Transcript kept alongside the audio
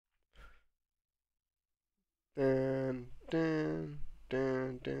Dun, dun,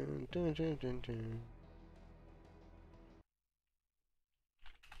 dun, dun, dun, dun, dun, dun.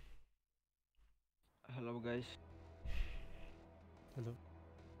 Hello guys. Hello.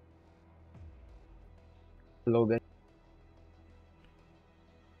 Hello guys.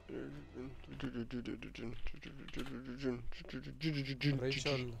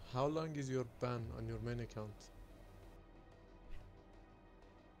 Rachel, how long is your ban on your main account?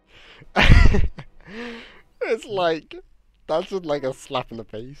 It's like, that's just like a slap in the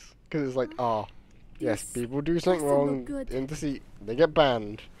face. Because it's like, ah, yes, people do something wrong in Deceit, they get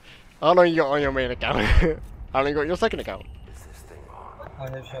banned. How long you got on your main account? How long you got on your second account? I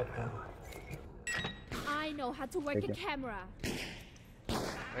have shotgun. I know how to work a camera.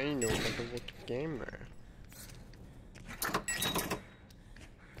 I know how to work the camera.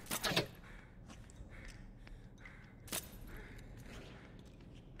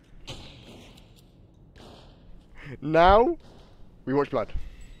 Now, we watch blood.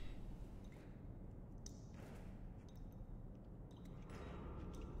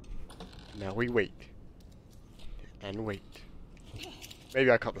 Now we wait. And wait.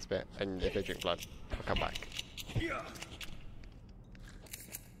 Maybe I'll cut this bit, and if they drink blood, I'll come back.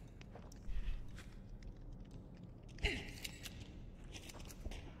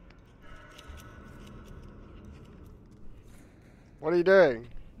 What are you doing?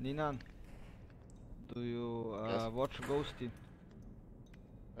 Ninan, do you Yes. watch Ghosty?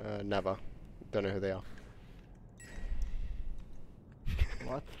 Never. Don't know who they are.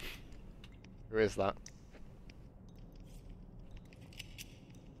 What? Who is that?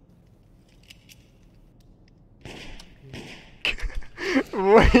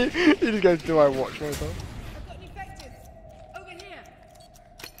 Wait, he just goes, do I watch myself? I've got an infected. Over here.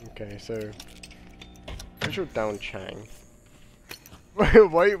 Okay, so... Visual down Chang.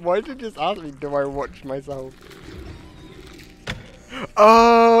 Why did you just ask me, do I watch myself?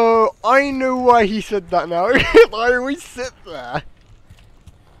 Oh, I know why he said that now. I always sit there.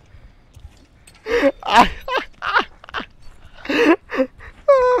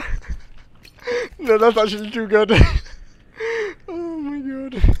 No, that's actually too good. Oh my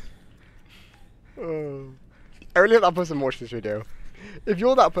god. Oh. I really hope that person watched this video. If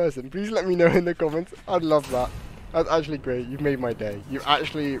you're that person, please let me know in the comments. I'd love that. That's actually great. You've made my day. You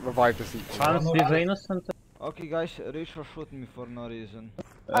actually revived the seat. Hans is innocent. Okay guys, Rich for shoot me for no reason.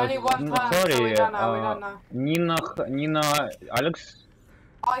 Only one time, so Sorry, we don't know. Nina, Alex.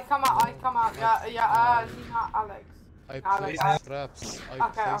 I come out, Nina, Alex. I Alex. placed traps. I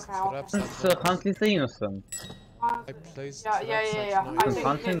Okay, placed okay, traps. Hans is innocent. I placed Yeah. traps at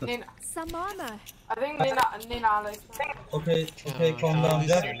I night. think Nina, Some armor. Nina, Alex. Okay, calm down.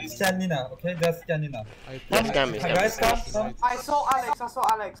 Just scan Nina, okay? Just scan Nina. I Scam me, placed scam me. Guys, come. I saw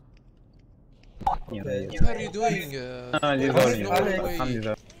Alex. Okay. What are you doing? There's no way.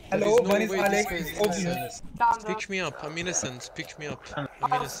 Hello, There's no one is way Alex. this It's guy is obvious. innocent. Down there. Pick me up. I'm innocent. Pick me up. I'm Oh,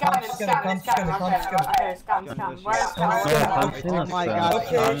 innocent. scan. Okay, scan. Where's Oh my god.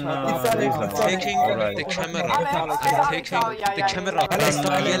 Okay, it's Alex. I'm It's taking Alex. the camera. Alex, I'm Alex, taking oh, yeah, the yeah, camera. yeah.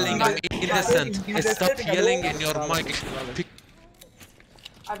 Stop yelling. I'm innocent. He's Stop innocent. yelling in your mic. Pick.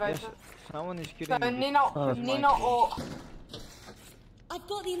 I bet Yes, you. someone is So killing me. Nina or... I've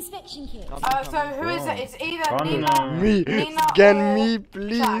got the inspection kit. So who is it? It's either Me! Nina Scan or me,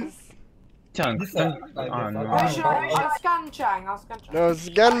 please! Chang. Who should I'll scan Chang. No,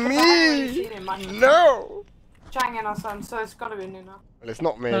 scan me! No! Chang and us, so it's gotta be Nina. Well, it's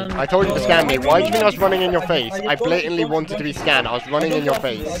not me. I told you to scan me. Why do you think I was running in your face? I blatantly wanted to be scanned. I was running in your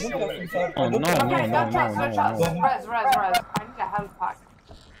face. Oh no. Okay, no chance. Res. I need a health pack.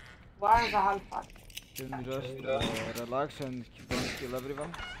 Where is a health pack? Can you just relax and don't kill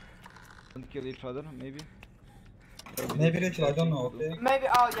everyone? Don't kill each other, maybe? Maybe Rachel, I don't know, okay? Maybe,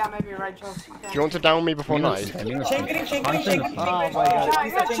 maybe Rachel. Okay. Do you want to down me before night? Oh my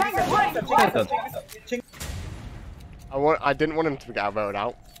god. I didn't want him to get voted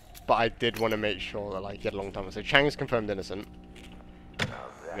out, but I did want to make sure that like he had a long time. So Chang's confirmed innocent.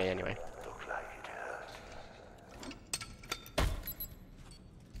 Me anyway.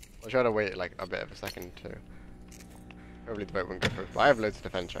 I'll try to wait like a bit of a second too. Hopefully the vote won't go through. But I have loads of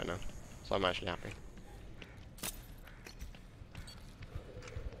defense right now, so I'm actually happy.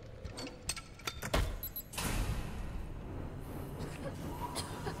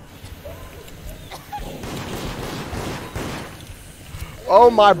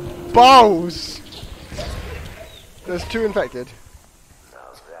 Oh my balls! There's 2 infected.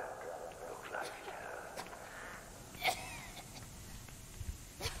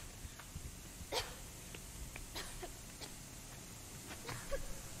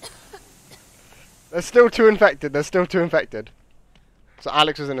 There's still 2 infected. There's still 2 infected. So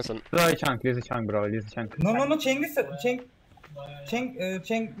Alex was innocent. Lose a chunk, bro. Lose a chunk. No, Cheng Lisa, Cheng,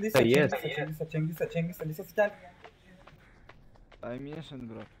 Lisa, Yes. Cheng Lisa, gel. I'm innocent,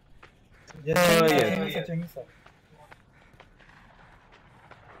 bro. Ya, yes. Cheng Lisa.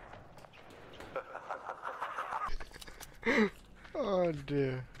 Oh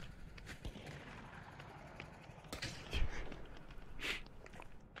dear.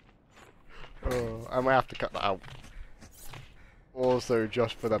 Oh, I might have to cut that out. Also,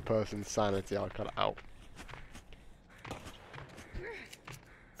 just for that person's sanity, I'll cut it out.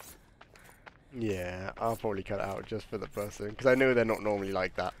 Yeah, I'll probably cut it out just for the person, because I know they're not normally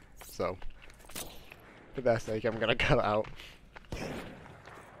like that. So, for their sake, I'm gonna cut it out.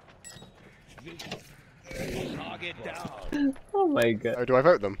 Oh my god. Oh, do I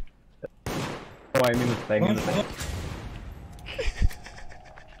vote them? Oh, I mean the thing.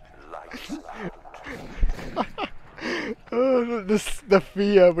 Oh, the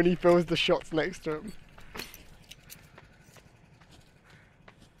fear when he throws the shots next to him.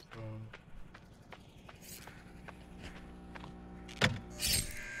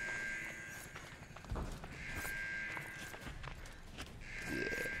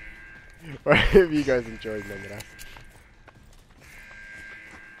 Yeah. Well, I hope you guys enjoyed nonetheless.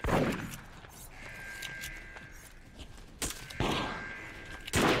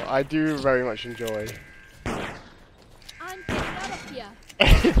 Well, I do very much enjoy. I'm getting out of here.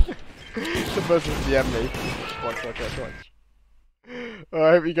 The person DM me. Watch. Well,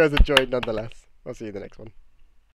 I hope you guys enjoyed nonetheless. I'll see you in the next one.